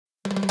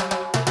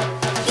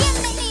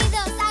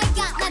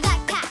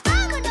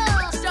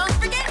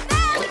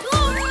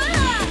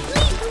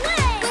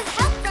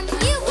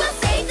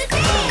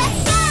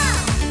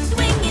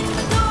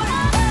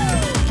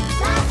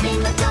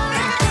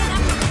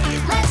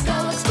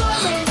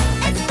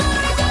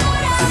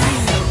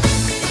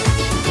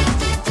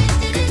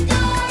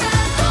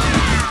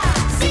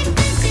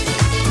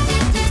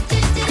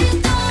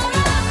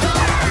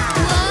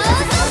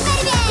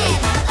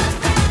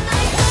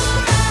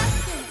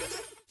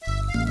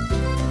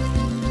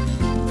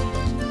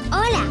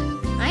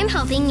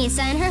helping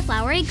Misa in her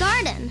flowery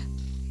garden.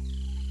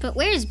 But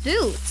where's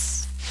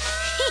Boots?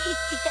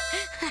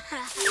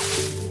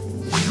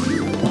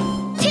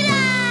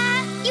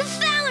 Ta-da! You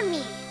found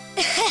me!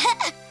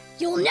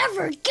 You'll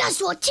never guess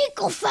what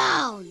Tico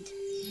found!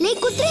 ¡La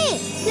encontré!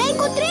 ¡La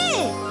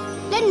encontré!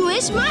 ¡La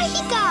nuez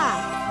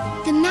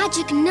mágica! The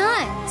magic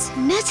nut.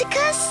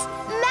 Magicus?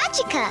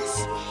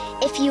 Magicus!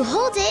 If you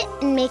hold it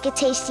and make a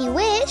tasty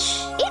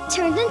wish, it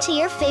turns into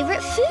your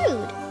favorite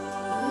food.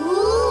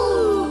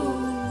 Ooh!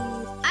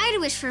 I'd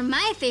wish for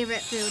my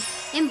favorite food,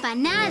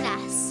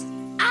 empanadas.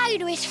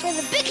 I'd wish for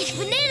the biggest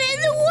banana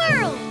in the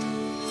world!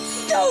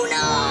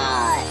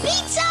 Donut!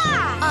 Pizza!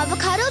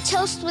 Avocado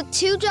toast with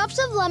 2 drops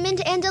of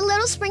lemon and a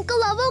little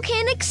sprinkle of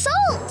volcanic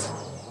salt.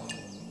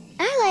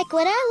 I like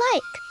what I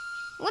like.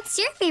 What's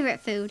your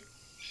favorite food?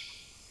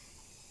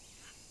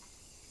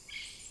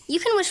 You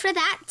can wish for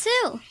that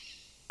too.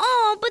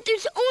 Oh, but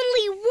there's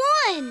only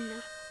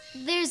one.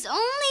 There's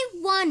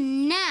only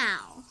one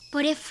now.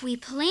 But if we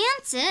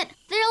plant it,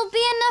 there'll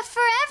be enough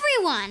for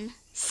everyone.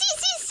 Sí,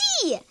 sí,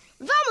 sí!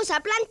 Vamos a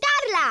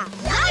plantarla!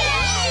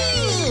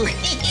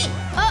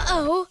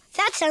 Uh-oh,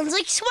 that sounds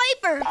like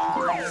Swiper.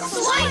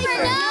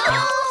 Swiper,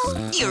 no!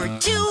 You're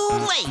too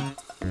late.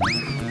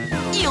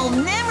 You'll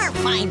never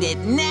find it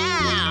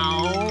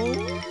now.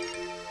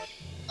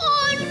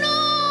 Oh,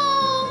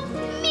 no!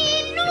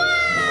 ¡Mi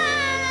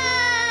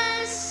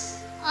nuez!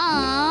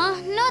 Aw,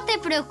 no te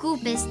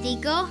preocupes,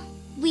 Tico.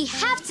 We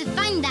have to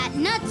find that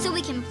nut so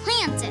we can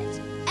plant it.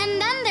 And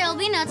then there'll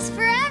be nuts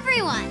for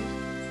everyone.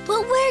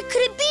 But where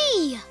could it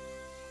be?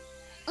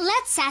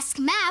 Let's ask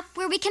Map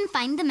where we can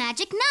find the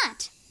magic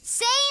nut.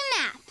 Say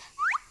Map.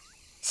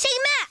 Say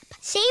Map!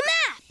 Say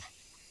Map!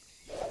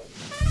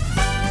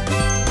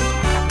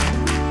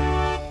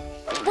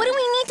 What do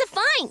we need to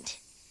find?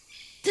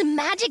 The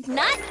magic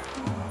nut?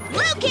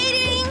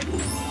 Locating!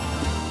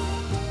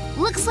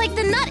 Looks like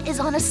the nut is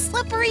on a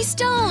slippery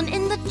stone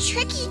in the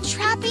tricky,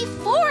 trappy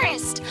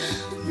forest.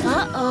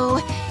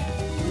 Uh-oh.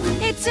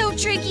 It's so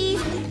tricky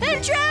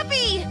and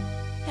trappy.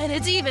 And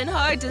it's even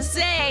hard to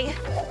say.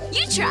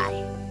 You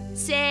try.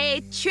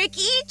 Say,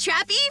 tricky,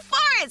 trappy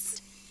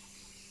forest.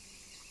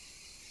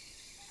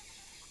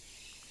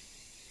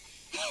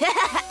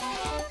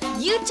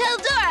 You tell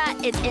Dora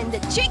it's in the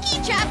tricky,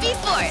 trappy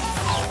forest.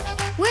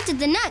 Where did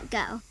the nut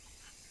go?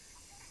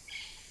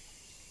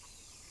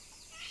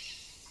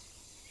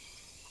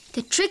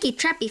 The tricky,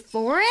 trappy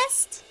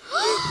forest?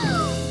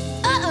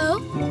 Uh-oh,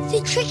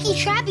 the tricky,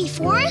 trappy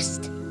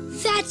forest?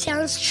 That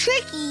sounds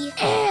tricky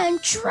and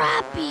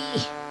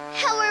trappy.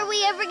 How are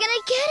we ever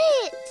gonna get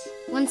it?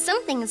 When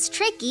something is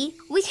tricky,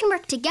 we can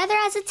work together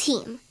as a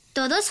team.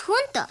 Todos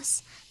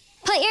juntos.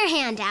 Put your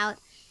hand out.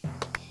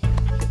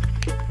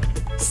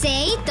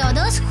 Say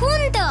todos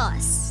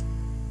juntos.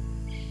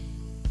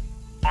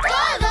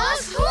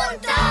 ¡Todos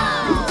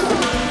juntos!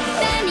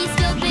 Benny's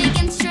still big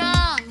and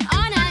strong.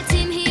 On our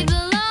team he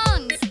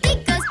belongs.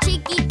 Tico's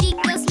cheeky,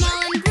 Tico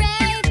small and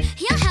brave.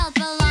 He'll help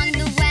along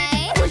the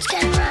way. Boots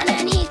can run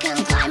and he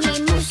can climb. He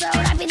moves so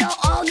rápido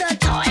all the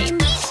time.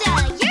 Lisa,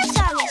 your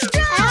song is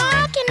strong.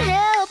 I can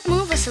help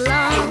move us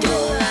along. And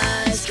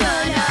Dora's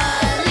gonna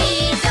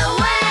lead the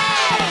way.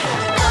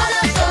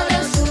 Todos,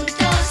 todos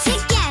juntos.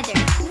 Together,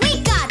 we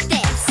got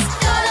this.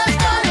 Todos,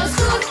 todos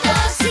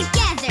juntos.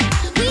 Together,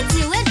 we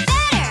do it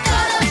better.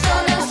 Todos,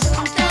 todos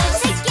juntos.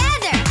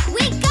 Together,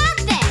 we got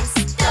this.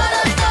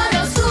 Todos,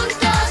 todos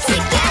juntos.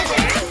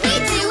 Together, we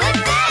do it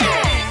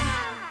better.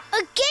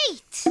 A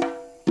gate.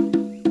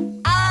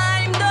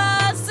 I'm the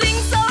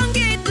sing-song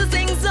gate, the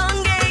sing-song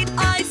gate.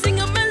 I sing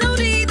a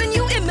melody, then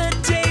you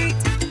imitate.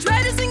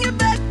 Try to sing it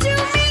back to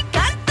me,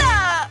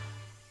 canta.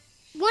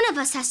 One of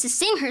us has to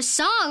sing her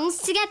songs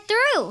to get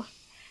through.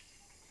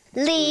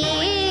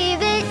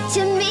 Leave it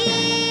to me.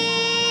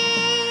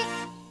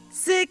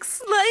 6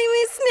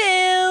 slimy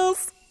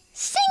snails.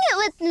 Sing it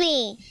with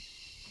me.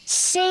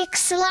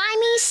 6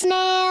 slimy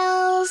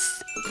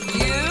snails.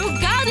 You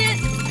got it.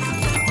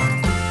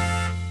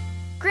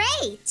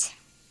 Great.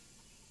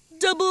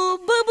 Double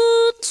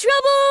bubble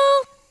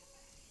trouble.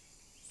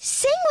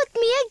 Sing with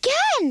me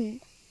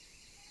again.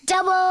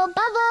 Double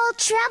bubble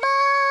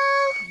trouble.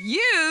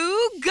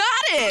 You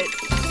got it.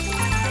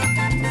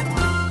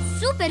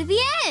 Super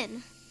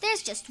bien.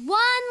 There's just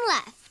one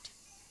left.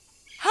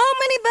 How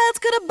many bats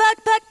could a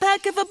backpack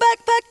pack if a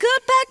backpack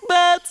could pack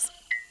bats?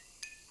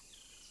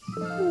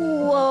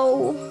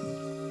 Whoa.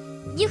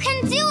 You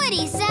can do it,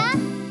 Isa.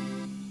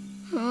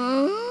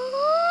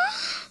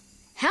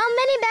 How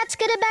many bats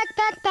could a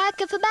backpack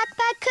pack if a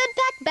backpack could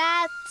pack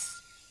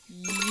bats?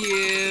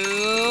 You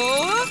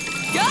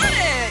got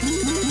it.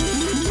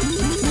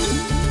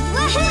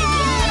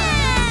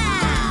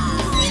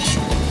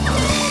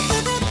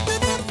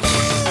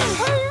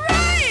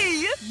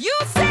 Hooray! You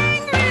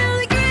sang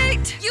really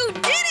great. You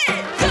did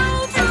it.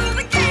 Go through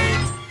the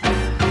gate.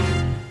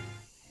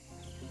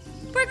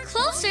 We're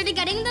closer to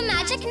getting the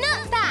magic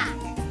nut back.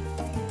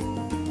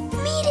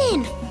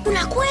 Miren,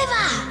 una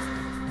cueva.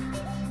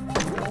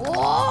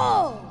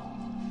 Whoa!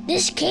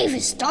 This cave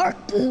is dark,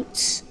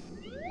 Boots.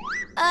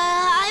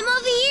 I'm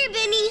over here,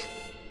 Benny.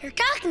 You're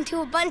talking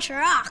to a bunch of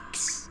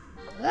rocks.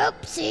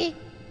 Oopsie.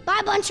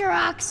 Bye, bunch of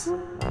rocks.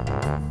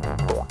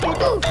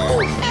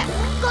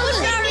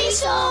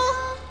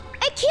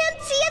 I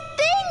can't see a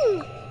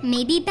thing.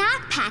 Maybe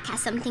backpack has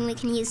something we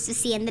can use to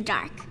see in the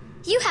dark.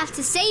 You have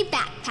to say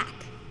backpack.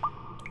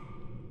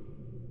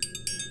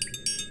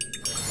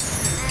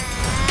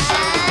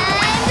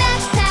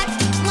 Backpack,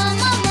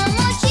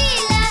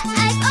 mochila,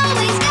 I've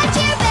always got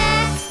your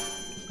back.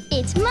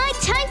 It's my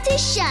time to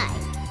shine.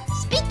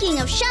 Speaking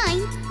of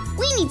shine,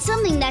 we need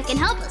something that can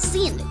help us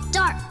see in the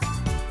dark.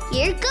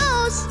 Here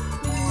goes.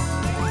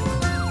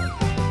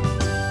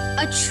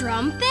 A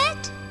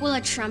trumpet? Will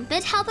a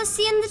trumpet help us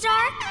see in the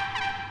dark?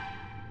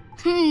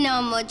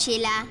 No,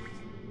 mochila.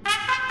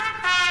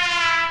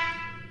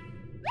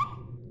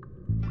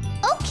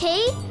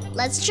 Okay,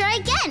 let's try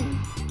again.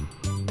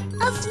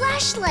 A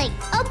flashlight,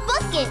 a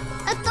bucket,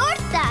 a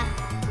torta.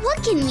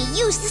 What can we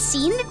use to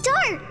see in the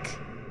dark?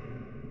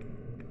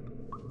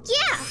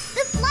 Yeah,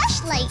 the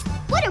flashlight.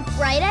 What a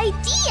bright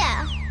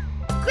idea.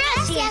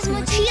 Gracias,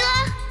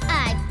 mochila.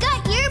 I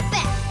got your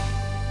back.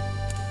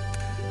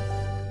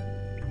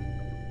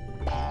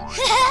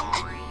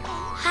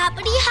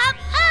 Hoppity hop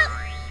hop.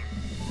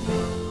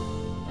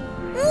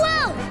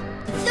 Whoa,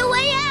 the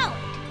way out.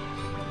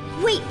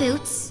 Wait,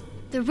 Boots.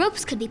 The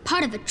ropes could be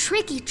part of a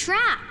tricky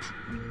trap.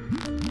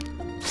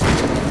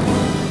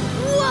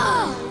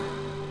 Whoa!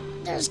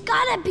 There's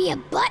gotta be a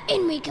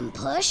button we can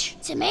push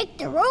to make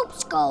the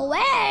ropes go away.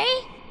 I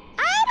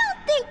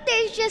don't think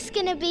there's just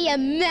gonna be a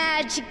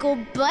magical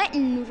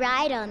button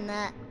right on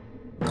that.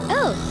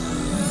 Oh,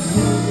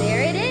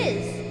 there it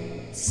is.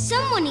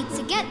 Someone needs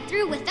to get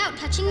through without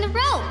touching the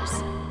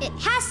ropes. It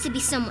has to be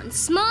someone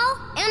small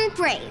and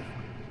brave.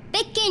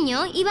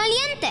 Pequeño y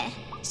valiente.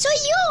 Soy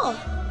yo!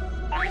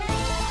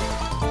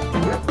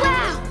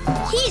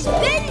 Wow, he's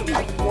bendy.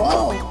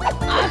 Whoa,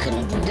 I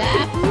couldn't do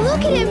that.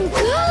 Look at him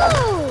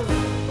go.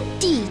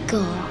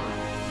 Tico.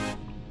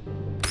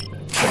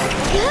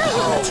 Go!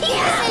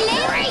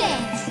 Excelente!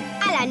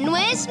 A la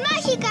nuez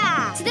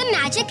mágica. To the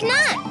magic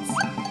nuts.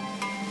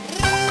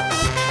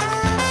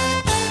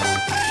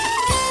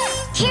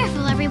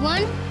 Careful,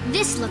 everyone.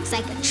 This looks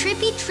like a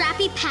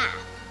trippy-trappy path.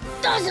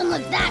 Doesn't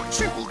look that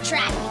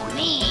trippy-trappy to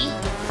me.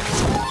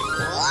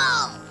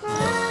 Whoa!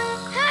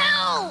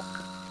 Help!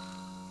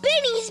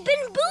 Benny's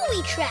been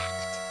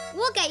booby-trapped.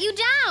 We'll get you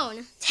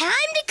down.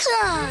 Time to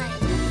climb.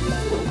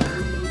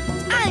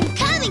 I'm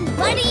coming,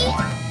 buddy.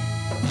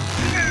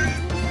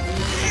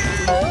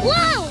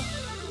 Whoa!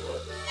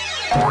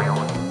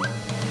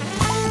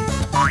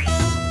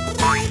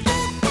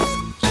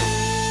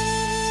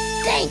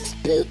 Thanks,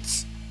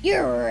 Boots.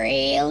 You're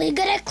really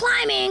good at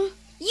climbing.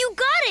 You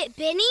got it,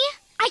 Benny.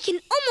 I can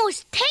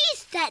almost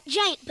taste that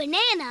giant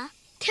banana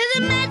to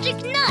the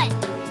magic nut.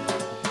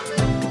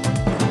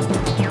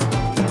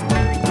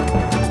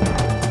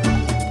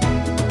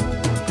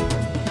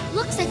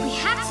 Looks like we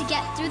have to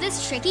get through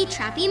this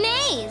tricky-trappy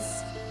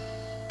maze.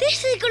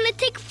 This is gonna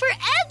take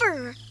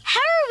forever. How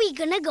are we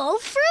gonna go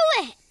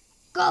through it?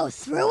 Go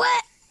through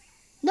it?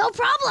 No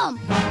problem.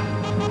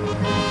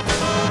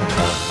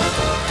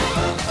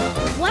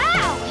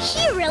 Wow,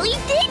 he really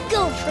did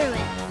go through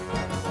it.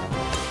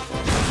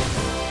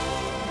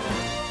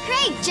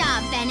 Great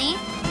job, Benny.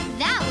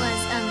 That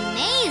was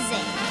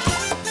amazing.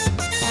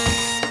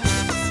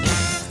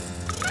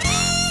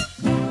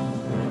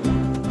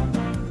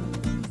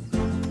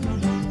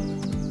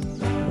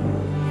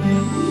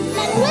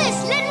 La nuez,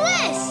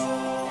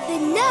 the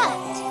nut.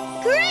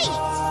 Great,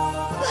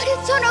 but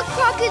it's on a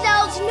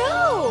crocodile's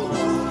nose.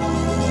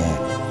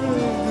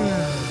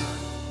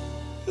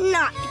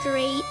 Not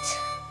great.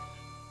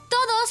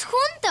 Todos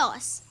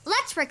juntos.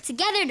 Let's work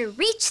together to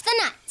reach the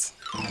nut.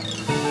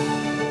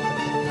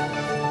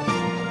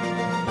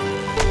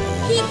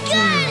 He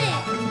got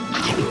it!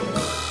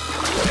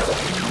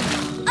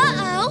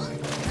 Uh-oh!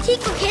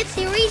 Tico can't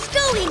see where he's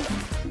going.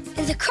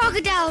 And the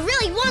crocodile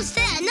really wants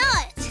that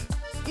nut.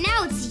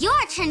 Now it's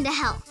your turn to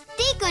help.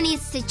 Tico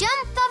needs to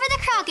jump over the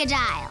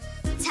crocodile.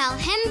 Tell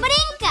him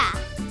brinca.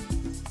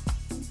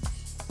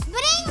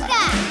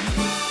 Brinca!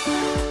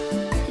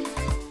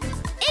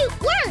 It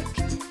worked!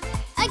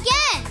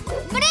 Again,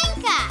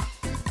 brinca.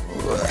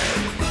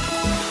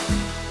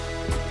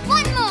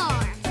 One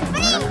more,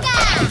 brinca.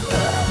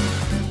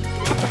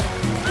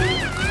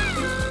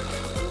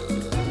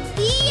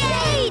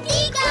 Yay,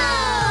 Tico!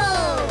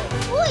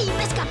 Uy,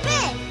 me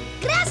escapé.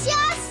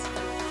 Gracias!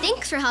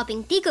 Thanks for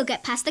helping Tico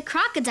get past the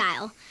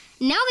crocodile.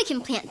 Now we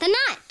can plant the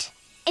nut.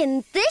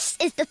 And this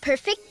is the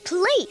perfect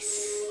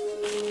place.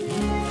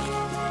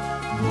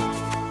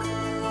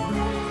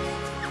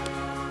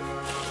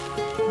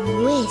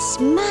 Nuez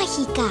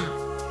mágica.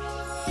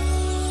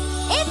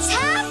 It's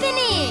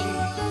happening!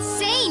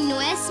 Say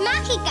nuez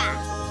mágica.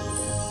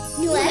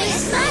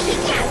 Nuez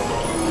mágica.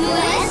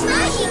 Nuez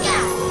mágica.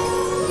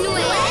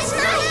 Nuez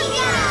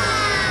mágica.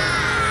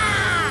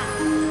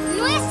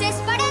 Nueces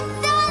para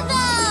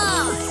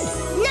todos.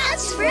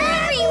 Nuts for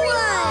everyone.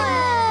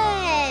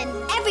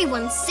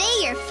 Everyone say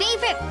your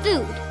favorite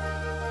food.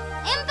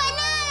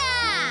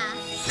 Empanada.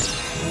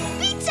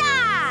 Pizza.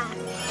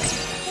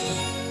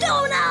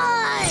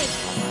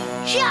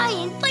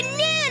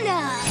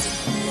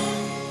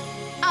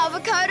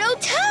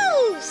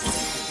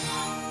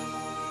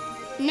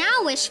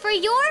 wish for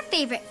your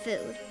favorite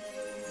food.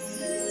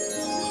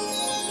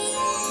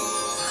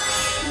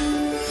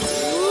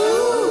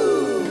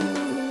 Ooh.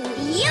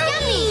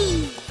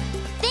 Yummy!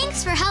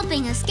 Thanks for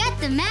helping us get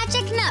the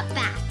magic nut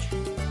back.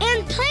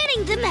 And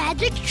planting the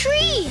magic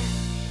tree.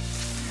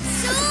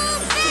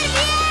 Super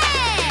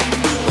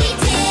bien! We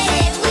did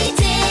it,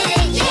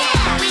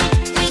 yeah!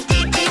 We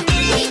did it,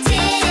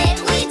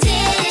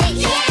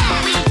 yeah!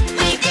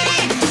 We did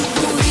it!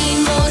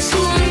 Unimos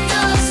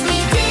juntos, we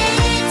did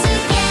it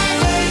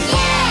together,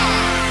 yeah!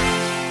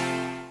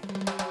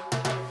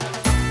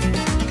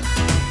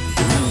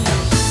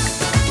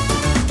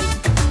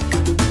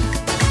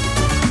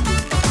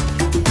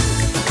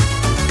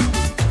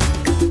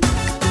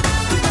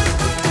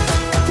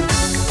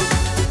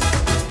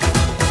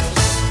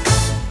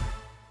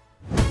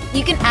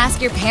 You can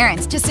ask your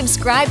parents to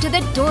subscribe to the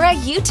Dora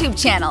YouTube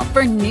channel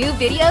for new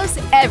videos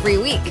every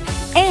week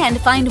and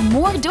find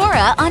more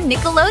Dora on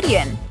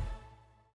Nickelodeon.